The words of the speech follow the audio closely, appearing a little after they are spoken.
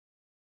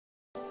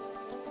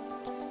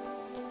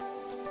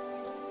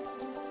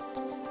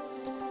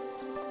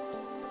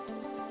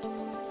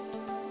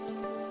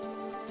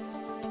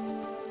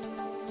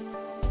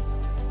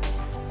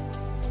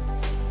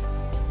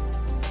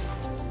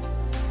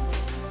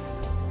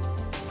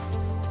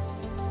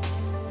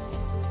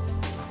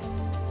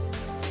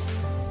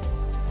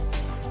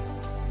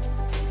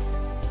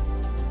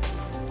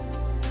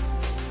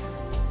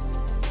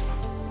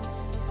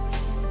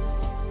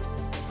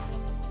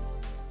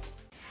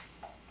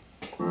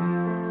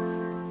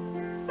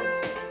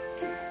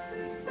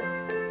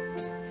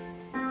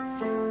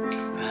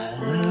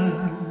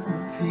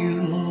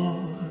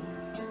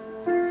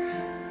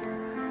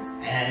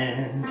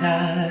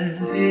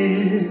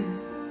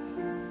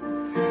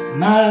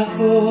my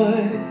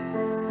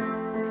voice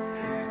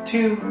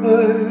to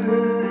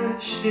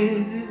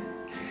worship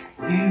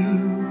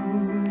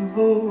you,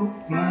 oh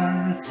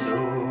my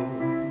soul.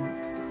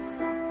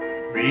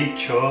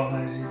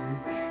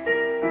 Rejoice,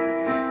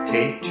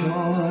 take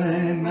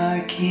joy,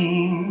 my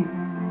King,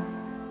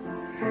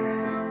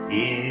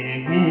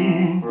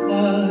 in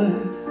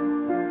what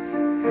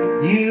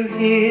you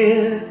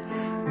hear.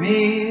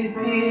 May it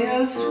be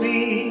a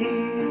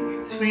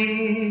sweet,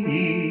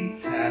 sweet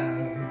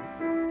sound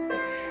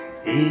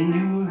in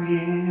your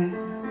ear.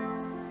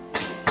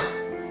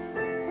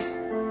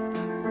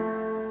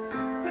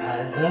 I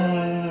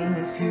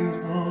love you,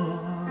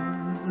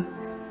 Lord,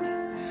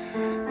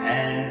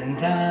 and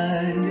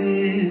I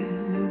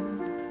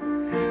lift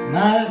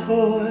my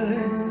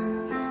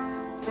voice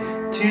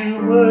to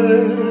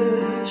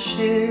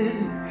worship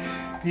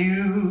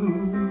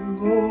you,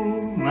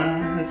 oh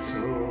my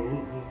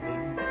soul.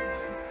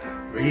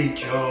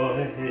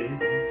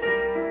 Rejoice,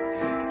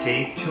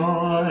 take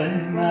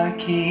joy, my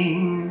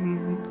King,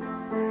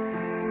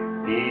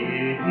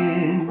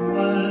 in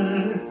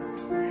what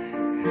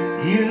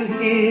you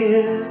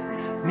hear.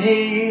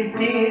 May it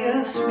be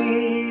a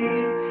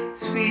sweet,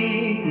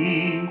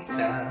 sweet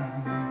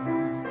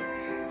sound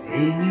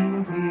in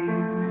your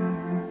ear.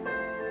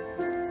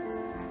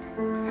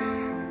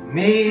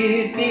 May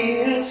it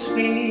be a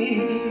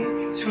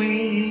sweet,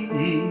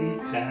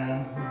 sweet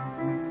sound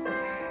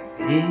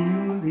in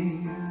your ear.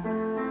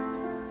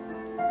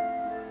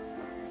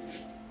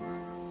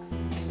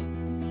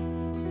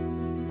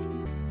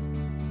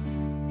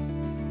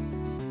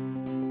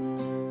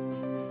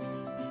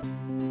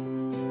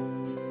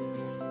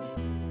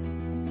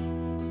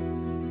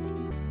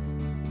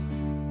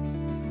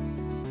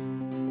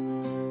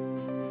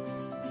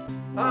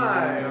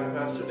 Hi, I'm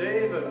Pastor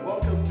Dave, and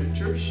welcome to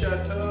Church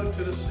Chateau,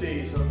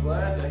 Tennessee. So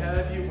glad to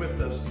have you with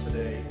us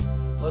today.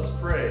 Let's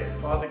pray.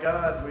 Father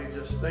God, we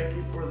just thank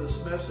you for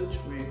this message.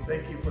 We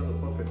thank you for the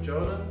book of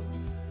Jonah.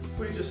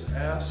 We just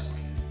ask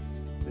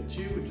that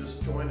you would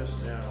just join us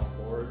now,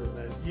 Lord, and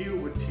that you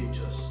would teach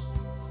us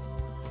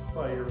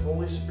by your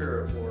Holy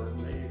Spirit, Lord.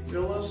 May you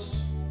fill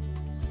us,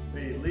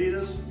 may you lead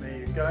us, may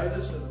you guide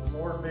us, and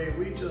Lord, may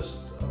we just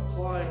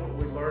apply what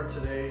we learned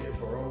today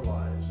into our own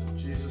lives. In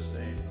Jesus'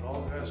 name. And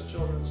all God's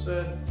children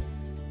said,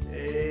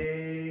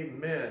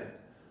 amen.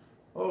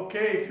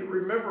 Okay, if you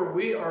remember,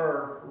 we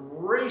are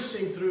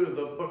racing through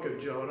the book of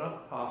Jonah.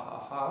 Ha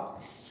ha ha.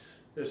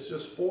 It's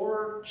just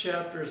 4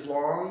 chapters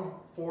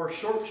long, 4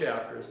 short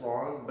chapters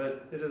long,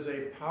 but it is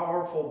a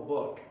powerful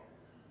book.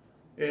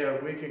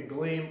 And we can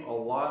glean a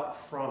lot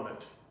from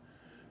it.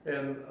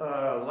 And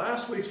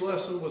last week's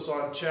lesson was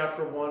on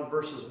chapter 1,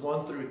 verses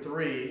 1 through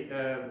 3,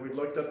 and we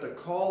looked at the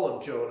call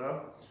of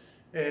Jonah.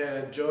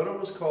 And Jonah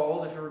was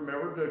called, if you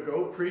remember, to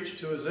go preach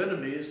to his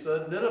enemies,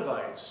 the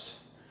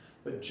Ninevites.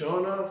 But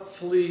Jonah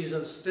flees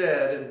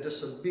instead in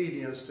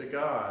disobedience to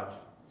God.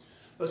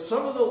 But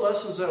some of the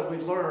lessons that we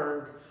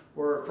learned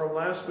were from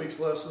last week's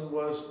lesson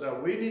was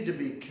that we need to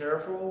be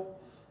careful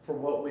for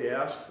what we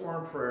ask for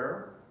in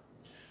prayer.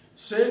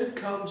 Sin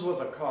comes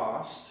with a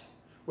cost.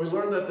 We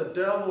learned that the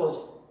devil is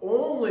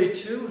only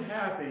too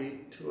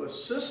happy to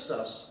assist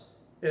us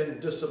in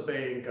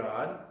disobeying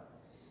God.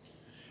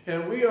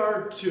 And we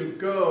are to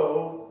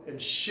go and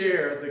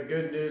share the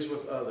good news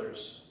with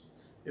others.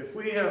 If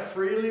we have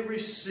freely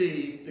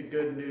received the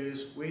good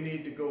news, we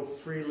need to go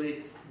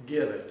freely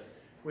give it.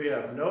 We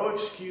have no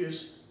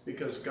excuse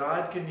because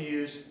God can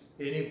use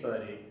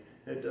anybody.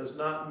 It does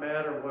not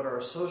matter what our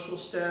social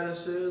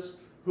status is,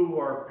 who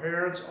our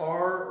parents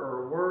are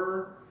or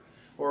were,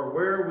 or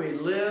where we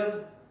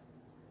live,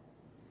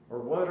 or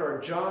what our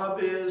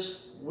job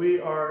is. We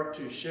are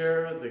to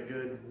share the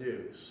good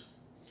news.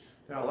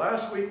 Now,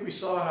 last week we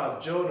saw how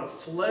Jonah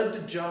fled to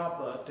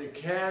Joppa to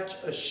catch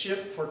a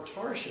ship for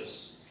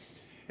Tarshish.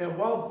 And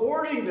while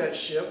boarding that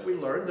ship, we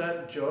learned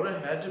that Jonah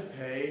had to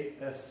pay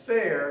a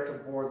fare to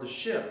board the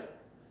ship.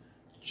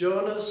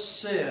 Jonah's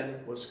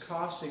sin was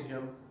costing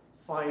him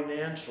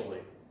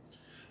financially.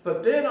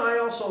 But then I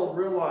also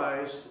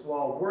realized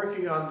while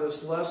working on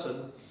this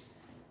lesson,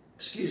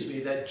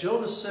 that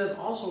Jonah's sin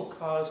also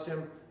caused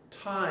him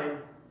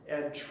time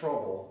and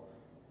trouble.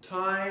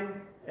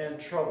 Time and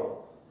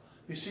trouble.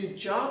 You see,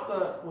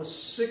 Joppa was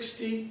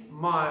 60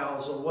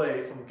 miles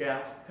away from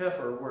Gath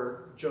Hepher,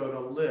 where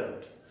Jonah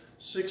lived.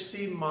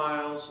 60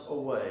 miles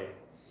away.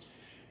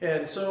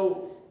 And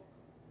so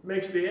it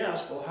makes me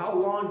ask, well, how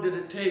long did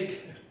it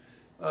take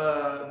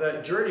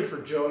that journey for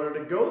Jonah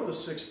to go the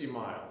 60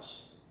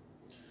 miles?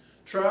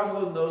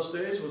 Travel in those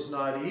days was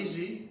not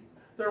easy.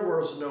 There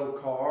was no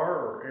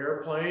car or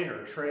airplane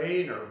or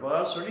train or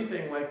bus or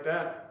anything like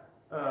that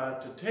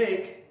to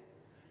take.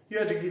 You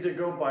had to either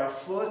go by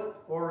foot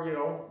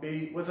or,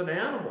 be with an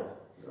animal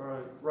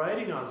or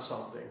riding on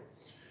something.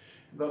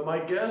 But my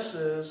guess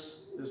is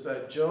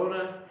that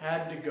Jonah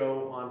had to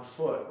go on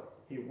foot.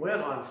 He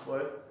went on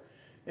foot,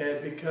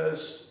 and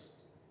because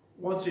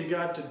once he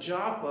got to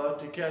Joppa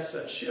to catch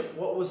that ship,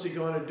 what was he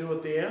going to do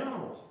with the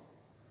animal?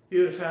 He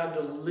would have had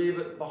to leave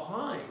it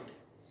behind.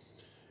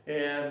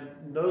 And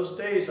in those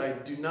days, I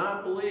do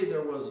not believe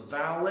there was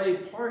valet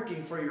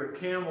parking for your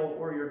camel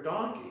or your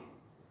donkey.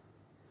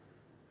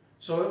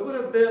 So it would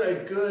have been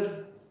a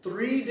good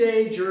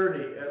 3-day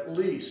journey at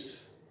least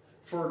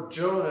for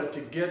Jonah to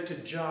get to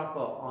Joppa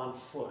on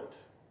foot.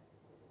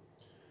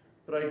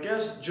 But I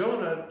guess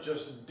Jonah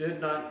just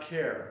did not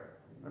care.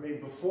 I mean,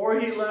 before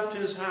he left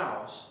his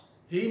house,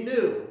 he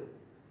knew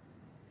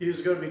he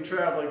was going to be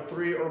traveling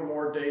 3 or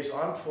more days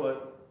on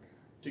foot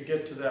to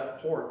get to that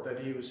port that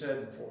he was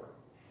heading for.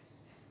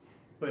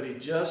 But he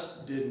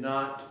just did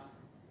not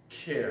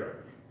care.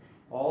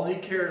 All he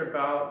cared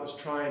about was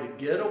trying to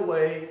get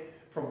away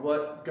from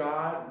what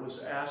God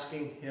was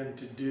asking him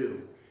to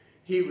do.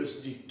 He was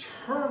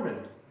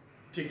determined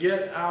to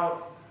get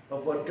out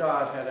of what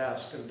God had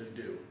asked him to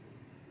do.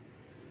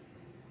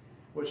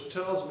 Which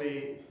tells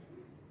me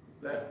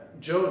that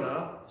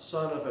Jonah,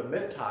 son of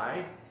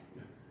Amittai,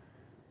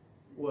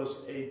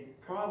 was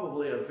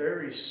probably a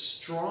very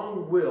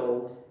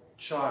strong-willed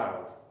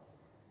child.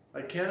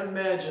 I can't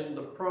imagine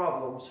the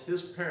problems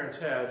his parents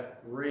had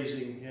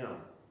raising him.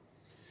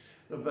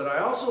 But I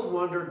also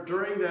wonder,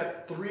 during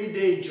that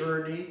 3-day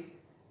journey,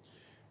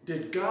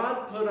 did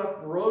God put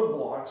up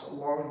roadblocks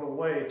along the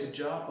way to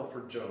Joppa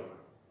for Jonah?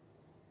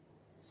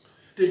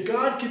 Did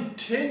God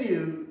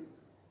continue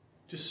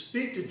to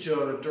speak to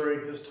Jonah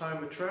during his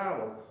time of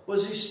travel?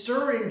 Was he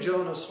stirring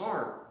Jonah's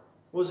heart?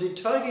 Was he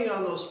tugging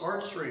on those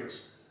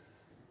heartstrings,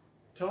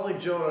 telling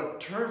Jonah,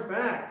 turn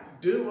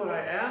back, do what I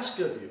ask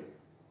of you?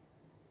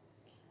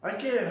 I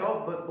can't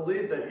help but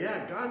believe that,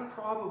 yeah, God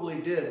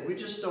probably did. We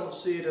just don't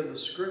see it in the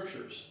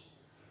scriptures.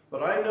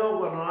 But I know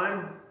when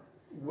I'm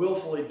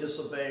willfully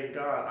disobeying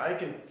God, I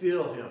can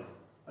feel him.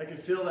 I can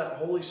feel that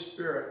Holy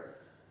Spirit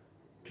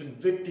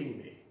convicting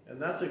me. And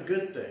that's a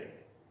good thing.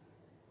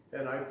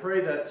 And I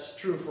pray that's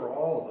true for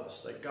all of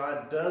us, that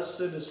God does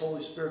send his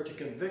Holy Spirit to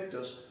convict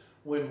us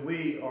when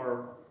we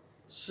are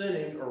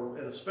sinning,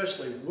 and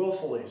especially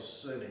willfully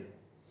sinning.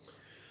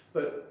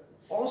 But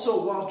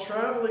also, while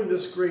traveling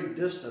this great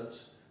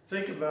distance,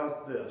 think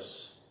about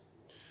this.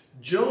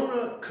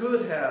 Jonah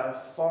could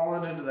have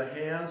fallen into the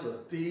hands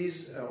of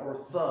thieves or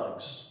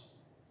thugs,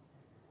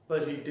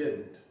 but he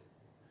didn't.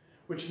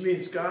 Which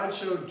means God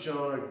showed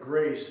Jonah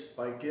grace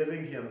by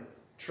giving him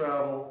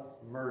travel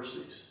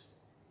mercies.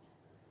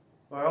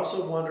 I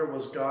also wonder,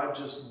 was God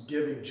just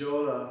giving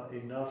Jonah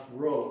enough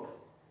rope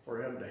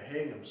for him to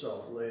hang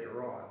himself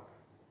later on,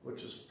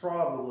 which is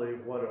probably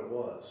what it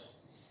was.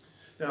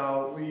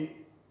 Now,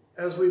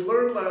 as we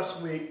learned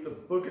last week, the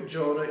book of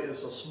Jonah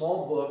is a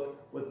small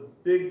book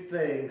with big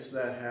things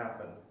that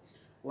happen.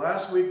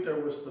 Last week there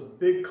was the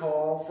big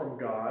call from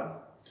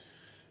God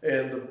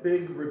and the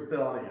big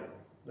rebellion.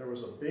 There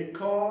was a big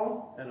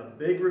call and a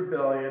big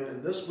rebellion,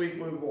 and this week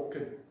we will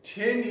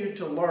continue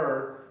to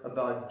learn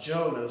about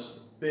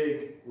Jonah's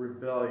big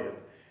rebellion.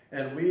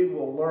 And we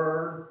will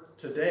learn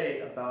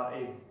today about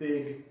a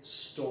big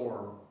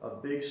storm,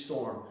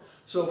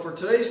 So for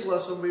today's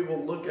lesson, we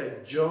will look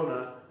at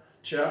Jonah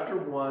chapter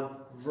 1,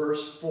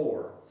 verse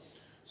 4.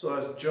 So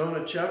as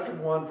Jonah chapter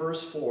 1,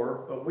 verse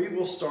 4, but we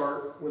will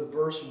start with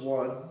verse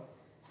 1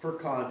 for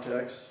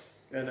context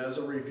and as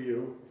a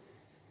review.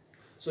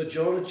 So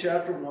Jonah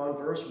chapter 1,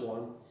 verse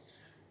 1.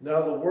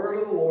 Now the word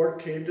of the Lord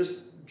came to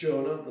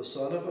Jonah, the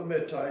son of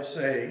Amittai,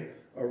 saying,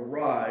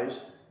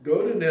 Arise,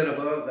 go to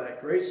Nineveh,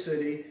 that great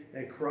city,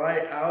 and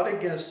cry out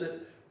against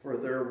it, for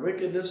their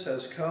wickedness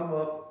has come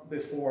up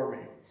before me.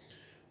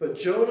 But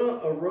Jonah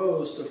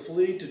arose to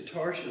flee to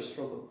Tarshish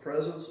from the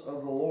presence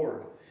of the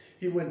Lord.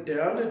 He went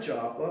down to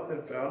Joppa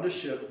and found a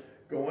ship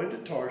going to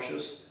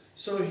Tarshish,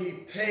 so he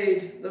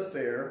paid the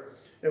fare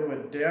and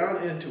went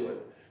down into it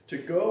to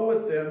go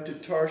with them to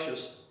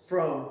Tarshish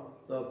from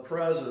the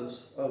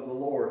presence of the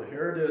Lord.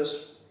 Here it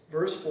is,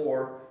 verse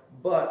 4.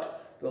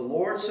 But the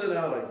Lord sent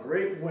out a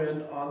great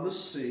wind on the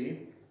sea,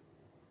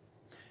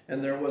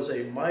 and there was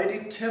a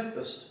mighty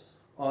tempest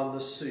on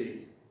the sea,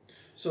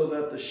 so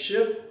that the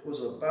ship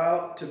was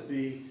about to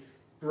be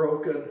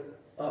broken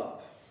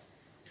up.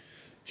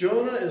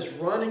 Jonah is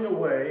running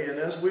away, and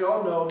as we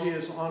all know, he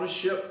is on a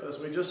ship, as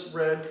we just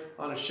read,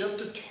 on a ship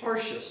to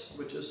Tarshish,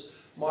 which is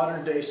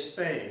modern-day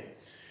Spain.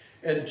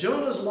 And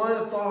Jonah's line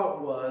of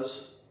thought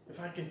was, if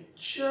I can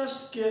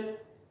just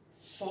get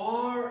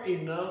far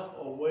enough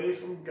away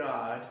from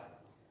God,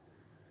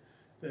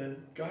 then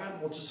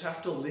God will just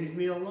have to leave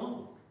me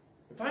alone.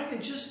 If I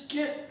can just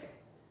get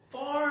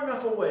far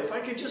enough away, if I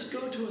could just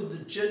go to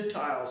the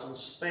Gentiles in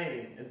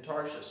Spain, in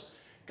Tarshish,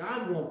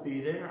 God won't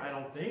be there, I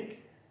don't think,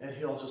 and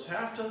he'll just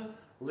have to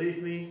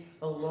leave me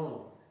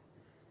alone.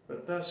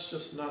 But that's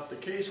just not the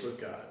case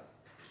with God.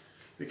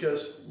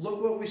 Because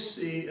look what we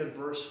see in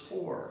verse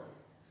 4.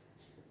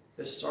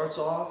 It starts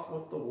off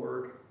with the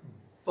word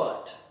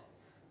but.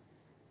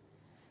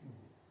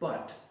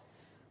 But.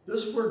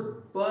 This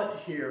word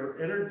but here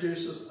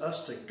introduces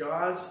us to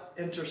God's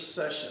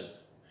intercession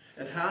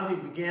and how he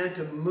began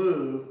to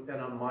move in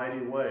a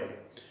mighty way.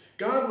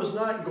 God was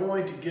not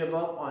going to give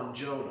up on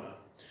Jonah.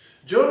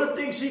 Jonah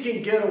thinks he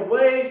can get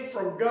away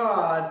from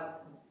God,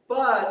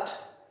 but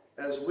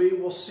as we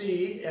will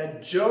see,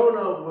 and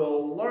Jonah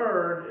will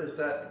learn, is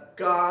that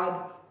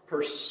God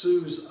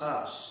pursues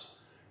us.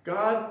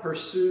 God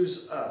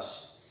pursues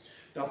us.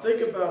 Now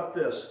think about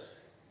this.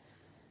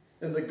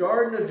 In the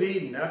Garden of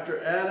Eden,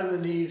 after Adam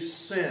and Eve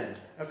sinned,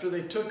 after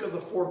they took of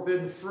the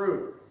forbidden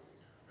fruit,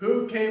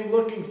 who came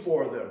looking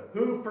for them?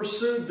 Who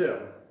pursued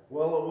them?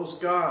 Well, it was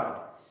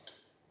God.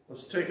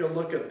 Let's take a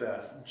look at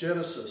that.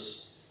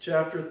 Genesis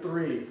chapter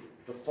 3,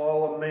 the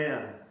fall of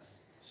man,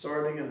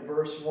 starting in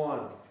verse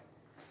 1.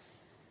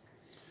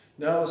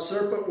 Now the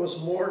serpent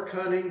was more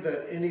cunning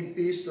than any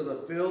beast of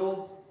the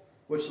field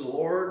which the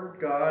Lord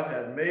God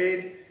had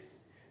made.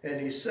 And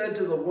he said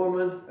to the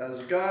woman,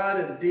 as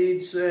God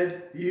indeed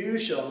said, you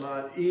shall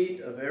not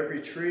eat of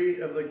every tree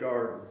of the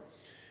garden.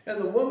 And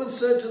the woman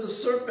said to the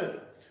serpent,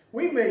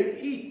 we may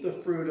eat the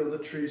fruit of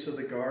the trees of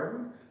the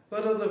garden,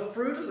 but of the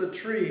fruit of the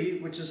tree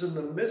which is in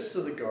the midst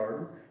of the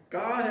garden,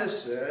 God has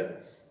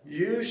said,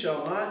 you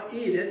shall not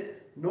eat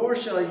it, nor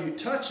shall you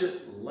touch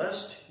it,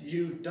 lest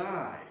you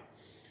die.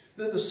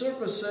 Then the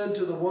serpent said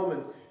to the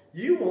woman,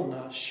 you will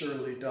not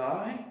surely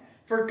die,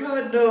 for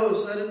God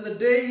knows that in the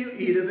day you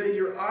eat of it,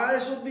 your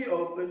eyes will be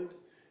opened,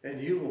 and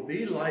you will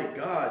be like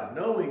God,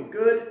 knowing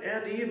good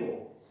and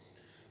evil.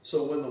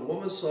 So when the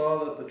woman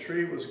saw that the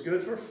tree was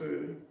good for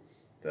food,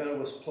 that it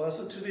was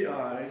pleasant to the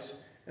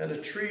eyes, and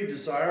a tree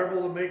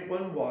desirable to make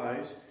one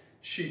wise,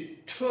 she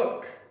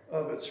took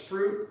of its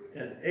fruit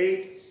and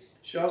ate.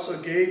 She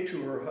also gave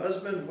to her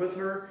husband with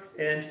her,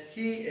 and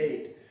he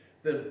ate.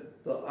 Then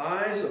the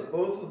eyes of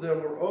both of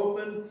them were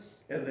opened,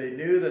 and they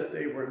knew that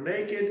they were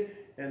naked,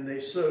 and they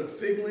sewed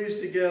fig leaves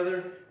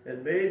together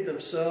and made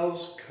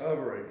themselves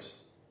coverings.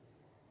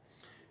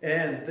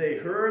 And they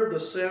heard the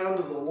sound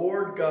of the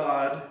Lord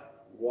God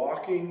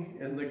walking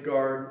in the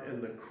garden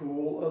in the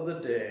cool of the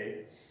day.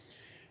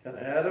 And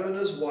Adam and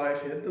his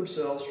wife hid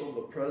themselves from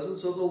the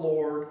presence of the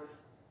Lord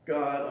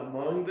God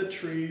among the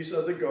trees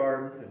of the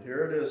garden. And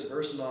here it is,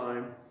 verse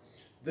 9.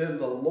 Then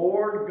the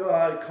Lord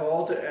God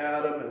called to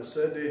Adam and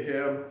said to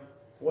him,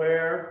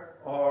 where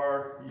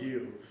are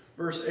you?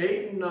 Verse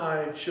 8 and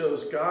 9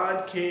 shows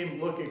God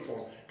came looking for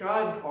him.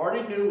 God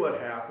already knew what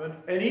happened,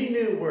 and he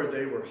knew where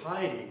they were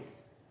hiding.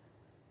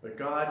 But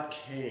God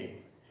came.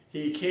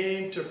 He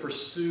came to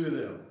pursue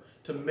them,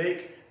 to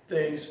make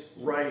things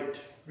right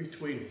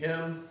between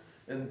him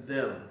and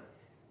them.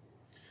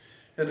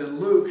 And in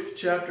Luke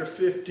chapter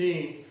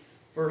 15,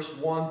 verse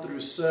 1 through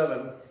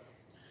 7,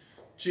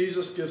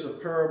 Jesus gives a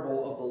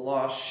parable of the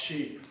lost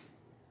sheep.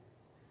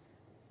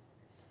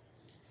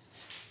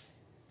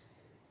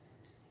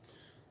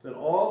 Then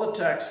all the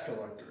tax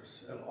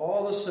collectors and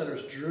all the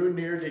sinners drew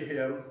near to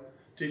him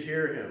to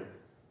hear him.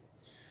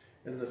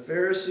 And the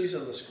Pharisees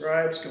and the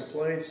scribes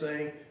complained,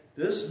 saying,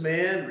 this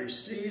man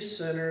receives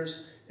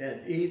sinners and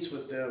eats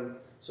with them.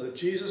 So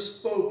Jesus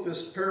spoke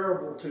this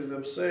parable to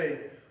them, saying,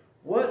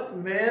 what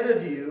man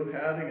of you,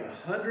 having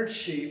 100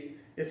 sheep,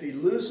 if he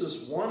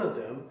loses one of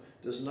them,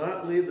 does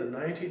not leave the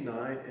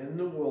 99 in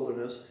the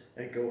wilderness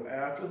and go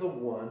after the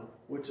one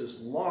which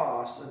is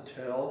lost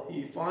until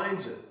he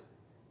finds it?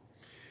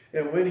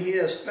 And when he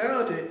has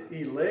found it,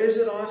 he lays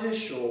it on his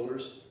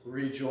shoulders,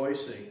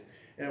 rejoicing.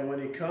 And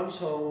when he comes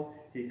home,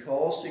 he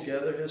calls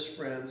together his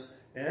friends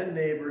and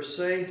neighbors,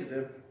 saying to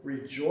them,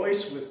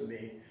 rejoice with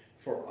me,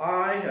 for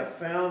I have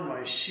found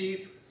my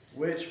sheep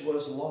which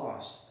was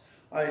lost.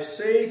 I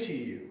say to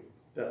you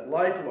that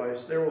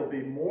likewise there will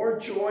be more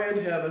joy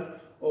in heaven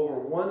over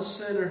one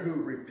sinner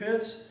who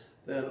repents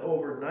than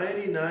over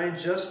 99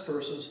 just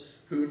persons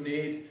who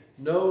need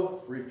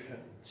no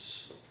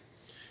repentance.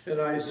 In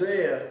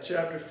Isaiah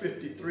chapter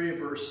 53,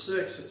 verse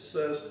 6, it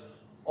says,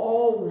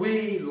 all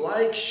we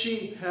like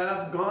sheep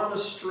have gone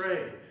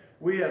astray.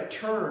 We have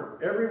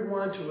turned every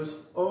one to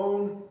his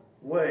own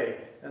way,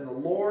 and the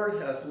Lord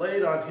hath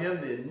laid on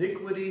him the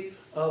iniquity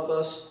of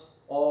us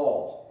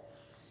all.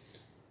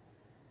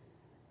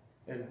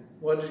 And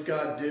what did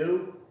God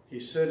do? He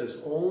sent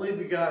his only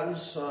begotten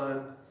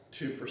Son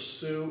to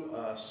pursue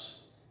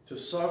us, to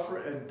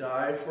suffer and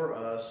die for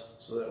us,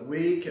 so that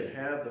we can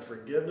have the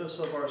forgiveness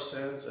of our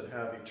sins and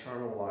have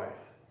eternal life.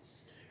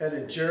 And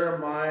in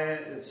Jeremiah,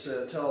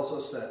 it tells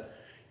us that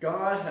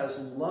God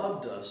has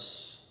loved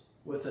us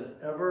with an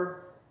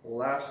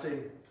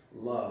everlasting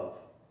love.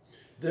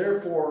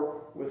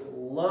 Therefore, with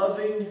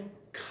loving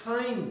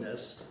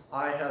kindness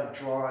I have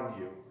drawn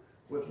you.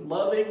 With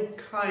loving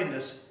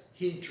kindness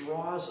he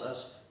draws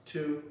us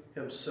to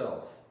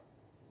himself.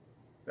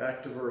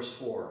 Back to verse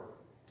 4.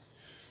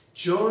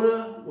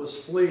 Jonah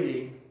was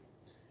fleeing,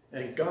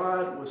 and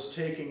God was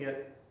taking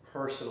it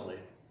personally.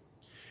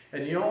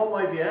 And you all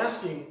might be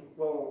asking,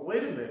 well,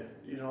 wait a minute,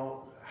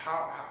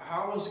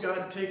 how is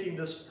God taking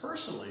this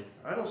personally?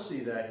 I don't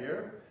see that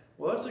here.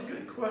 Well, that's a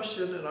good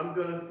question, and I'm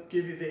going to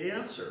give you the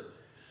answer.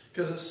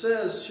 Because it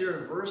says here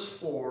in verse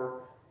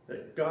 4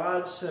 that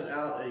God sent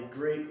out a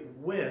great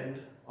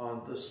wind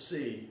on the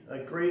sea. A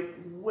great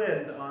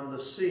wind on the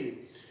sea.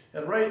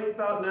 And right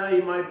about now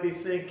you might be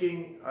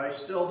thinking, I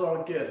still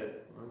don't get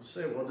it. I'm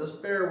saying, well,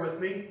 just bear with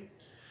me.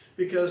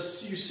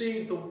 Because you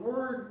see, the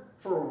word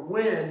for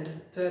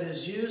wind that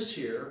is used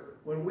here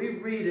when we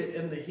read it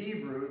in the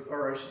Hebrew,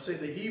 or I should say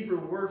the Hebrew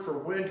word for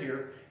wind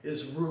here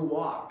is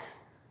ruach.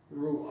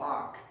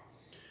 Ruach.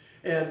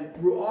 And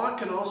ruach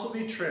can also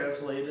be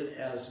translated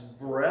as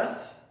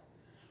breath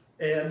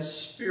and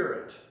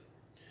spirit.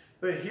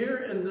 But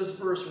here in this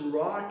verse,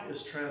 ruach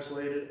is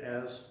translated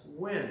as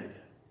wind.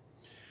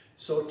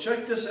 So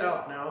check this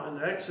out now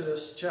in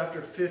Exodus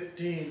chapter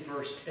 15,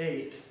 verse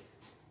 8.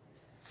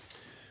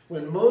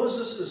 When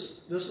this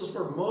is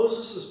where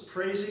Moses is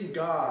praising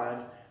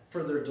God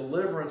for their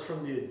deliverance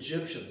from the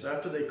Egyptians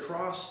after they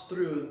crossed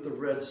through the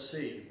Red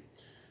Sea.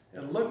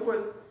 And look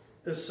what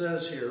it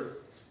says here,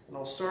 and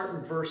I'll start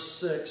in verse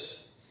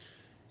 6.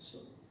 So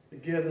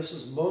again, this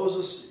is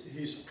Moses.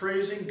 He's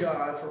praising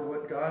God for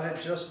what God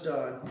had just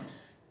done.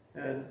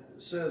 And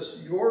it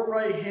says, "Your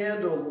right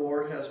hand, O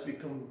Lord, has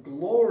become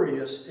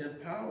glorious in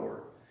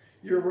power.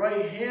 Your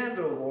right hand,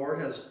 O Lord,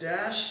 has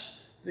dashed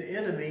the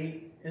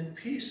enemy in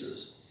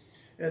pieces.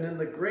 And in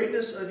the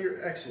greatness of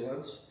your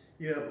excellence,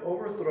 you have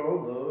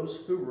overthrown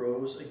those who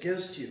rose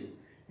against you.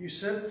 You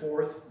sent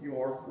forth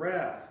your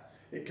wrath.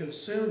 It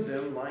consumed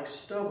them like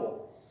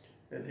stubble."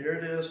 And here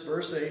it is,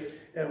 verse 8.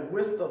 "And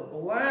with the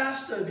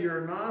blast of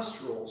your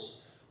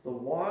nostrils, the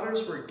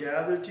waters were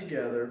gathered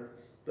together.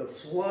 The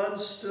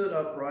floods stood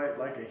upright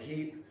like a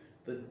heap.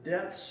 The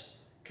depths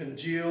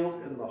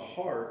congealed in the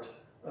heart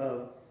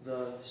of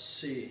the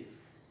sea."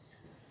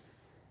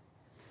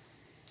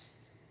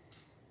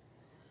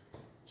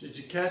 Did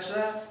you catch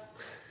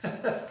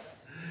that?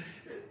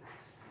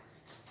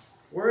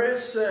 Where it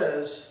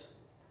says,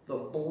 the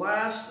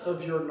blast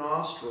of your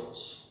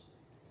nostrils,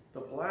 the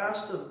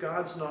blast of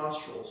God's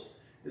nostrils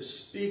is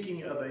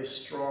speaking of a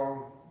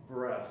strong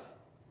breath.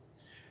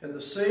 And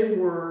the same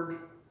word,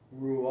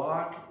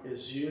 ruach,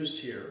 is used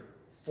here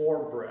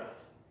for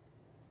breath.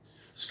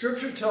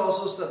 Scripture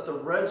tells us that the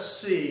Red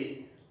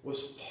Sea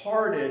was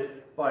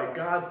parted by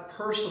God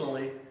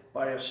personally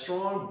by a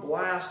strong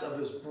blast of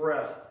his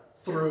breath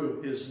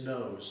through his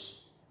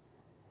nose.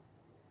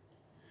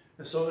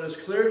 And so it is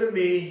clear to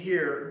me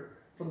here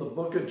from the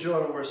book of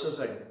Jonah where it says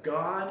that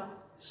God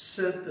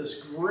sent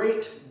this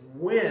great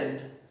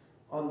wind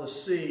on the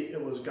sea.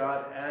 It was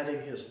God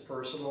adding his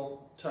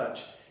personal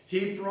touch.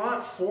 He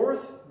brought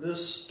forth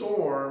this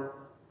storm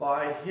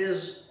by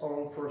his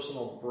own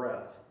personal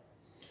breath.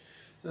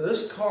 Now,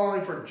 this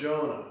calling for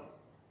Jonah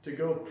to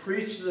go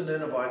preach to the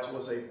Ninevites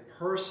was a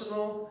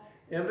personal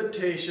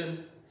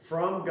invitation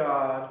from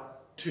God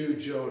to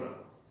Jonah.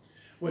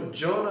 When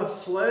Jonah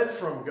fled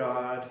from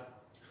God,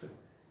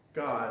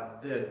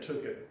 God then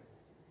took it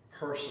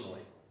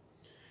personally.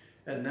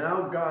 And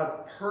now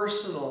God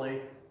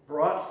personally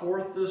brought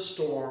forth this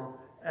storm,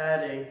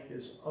 adding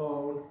his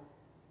own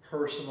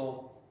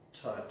personal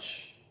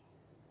touch.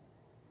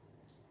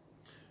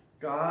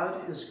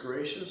 God is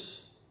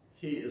gracious.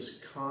 He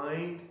is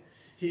kind.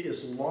 He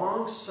is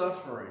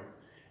long-suffering.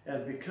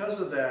 And because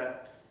of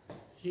that,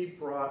 he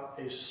brought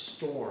a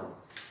storm.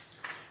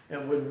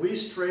 And when we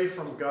stray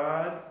from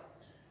God,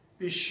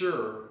 be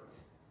sure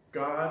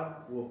God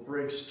will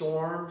bring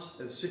storms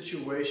and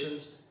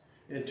situations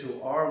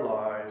into our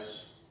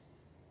lives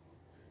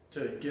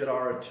to get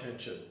our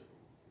attention.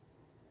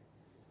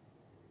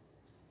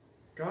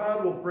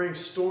 God will bring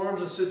storms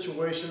and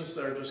situations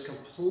that are just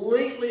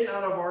completely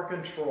out of our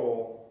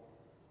control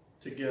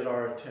to get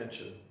our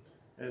attention.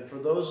 And for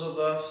those of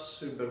us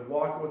who've been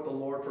walking with the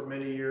Lord for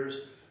many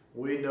years,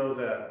 we know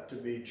that to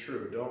be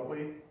true, don't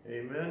we?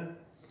 Amen?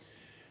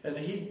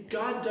 And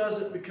God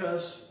does it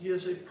because he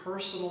is a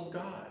personal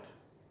God.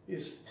 He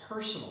is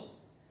personal.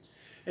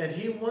 And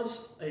he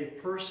wants a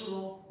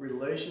personal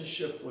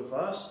relationship with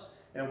us.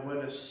 And when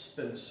it's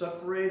been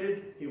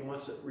separated, he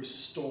wants it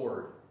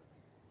restored.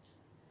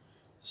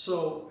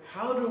 So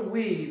how do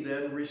we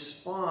then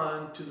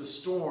respond to the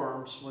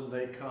storms when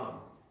they come?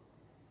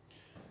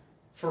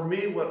 For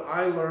me, what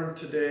I learned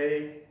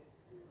today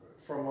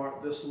from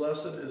this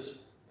lesson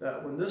is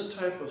that when this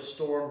type of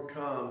storm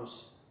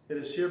comes, it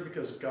is here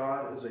because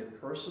God is a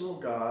personal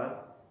God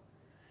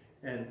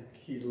and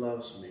he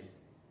loves me.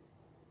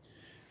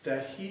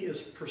 That he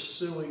is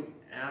pursuing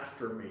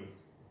after me.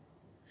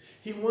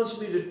 He wants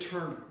me to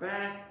turn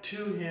back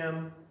to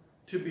him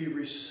to be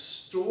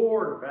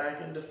restored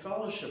back into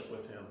fellowship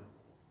with him.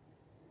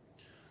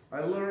 I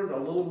learned a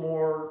little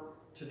more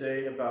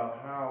today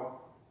about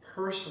how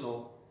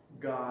personal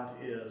God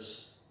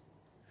is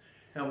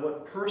and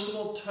what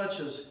personal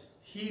touches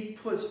he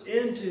puts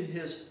into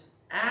his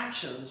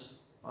actions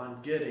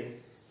on getting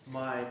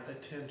my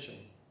attention.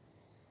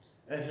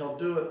 And he'll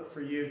do it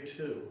for you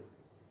too.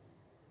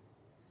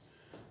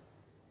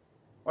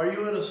 Are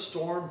you in a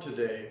storm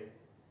today?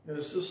 And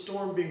is this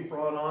storm being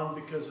brought on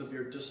because of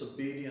your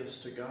disobedience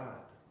to God?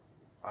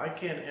 I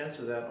can't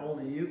answer that,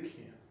 only you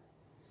can.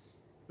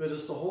 But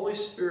is the Holy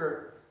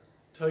Spirit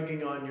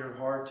tugging on your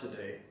heart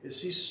today?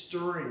 Is he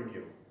stirring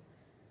you?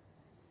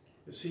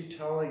 Is he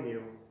telling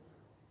you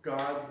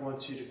God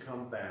wants you to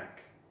come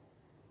back?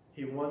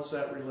 He wants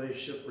that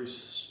relationship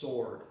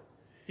restored.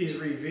 He's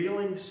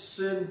revealing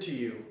sin to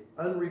you,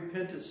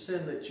 unrepented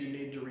sin that you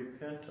need to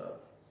repent of.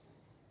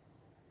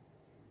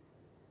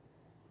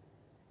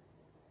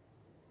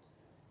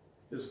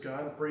 Is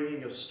God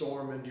bringing a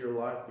storm into your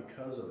life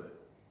because of it?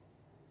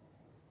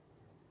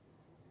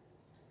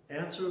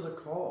 Answer the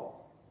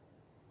call.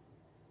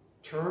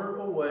 Turn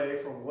away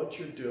from what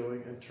you're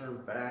doing and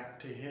turn back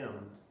to Him.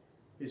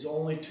 He's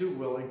only too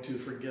willing to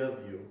forgive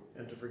you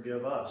and to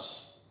forgive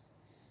us.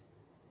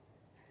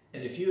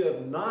 And if you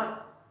have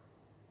not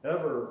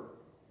ever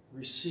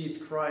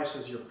received Christ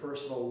as your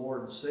personal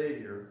Lord and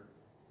Savior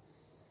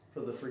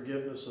for the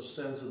forgiveness of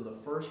sins in the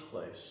first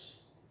place,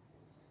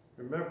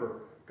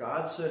 remember,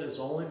 God sent His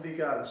only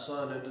begotten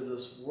Son into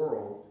this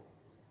world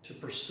to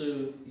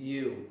pursue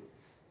you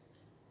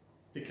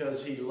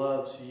because He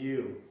loves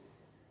you.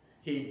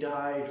 He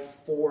died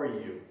for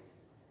you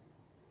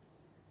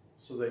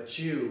so that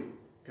you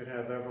can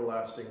have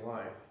everlasting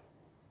life,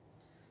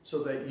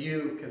 so that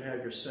you can have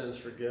your sins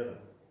forgiven.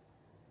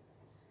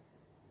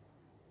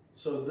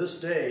 So this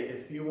day,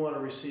 if you want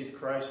to receive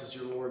Christ as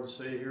your Lord and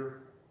Savior,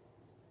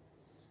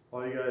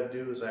 all you got to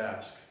do is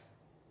ask.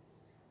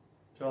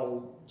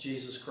 Tell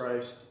Jesus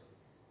Christ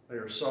that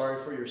you're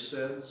sorry for your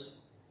sins.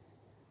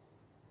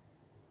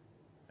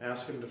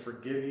 Ask Him to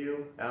forgive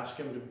you. Ask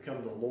Him to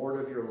become the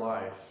Lord of your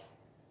life.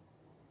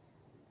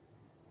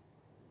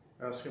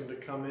 Ask Him to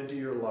come into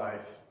your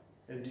life,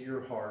 into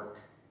your heart,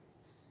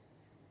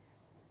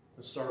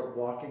 and start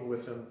walking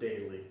with Him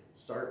daily.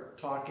 Start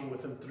talking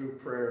with Him through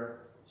prayer.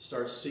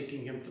 Start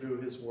seeking Him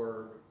through His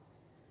Word.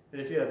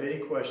 And if you have any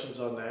questions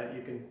on that,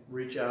 you can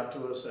reach out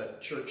to us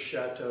at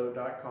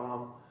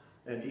churchchateau.com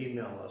and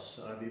email us.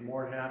 And I'd be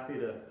more than happy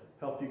to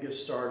help you get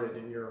started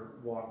in your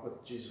walk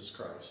with Jesus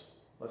Christ.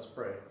 Let's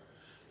pray.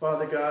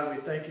 Father God,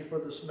 we thank You for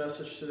this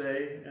message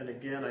today. And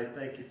again, I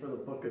thank You for the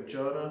book of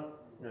Jonah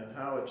and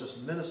how it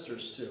just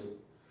ministers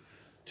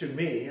to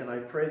me. And I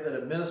pray that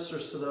it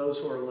ministers to those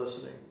who are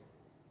listening.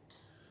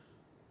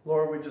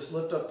 Lord, we just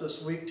lift up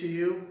this week to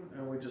You,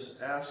 and we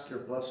just ask Your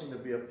blessing to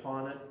be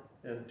upon it.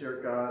 And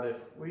dear God, if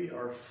we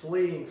are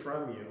fleeing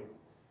from You,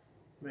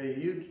 may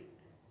You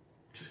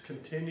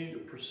continue to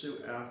pursue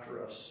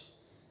after us,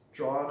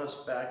 drawing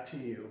us back to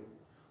You,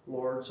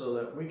 Lord, so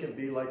that we can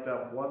be like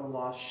that one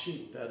lost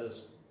sheep that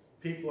is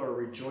people are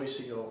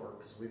rejoicing over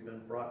because we've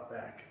been brought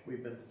back,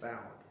 we've been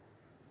found.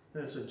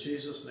 And it's in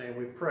Jesus' name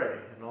we pray.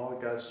 And all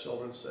God's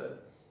children said,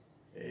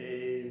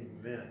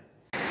 Amen.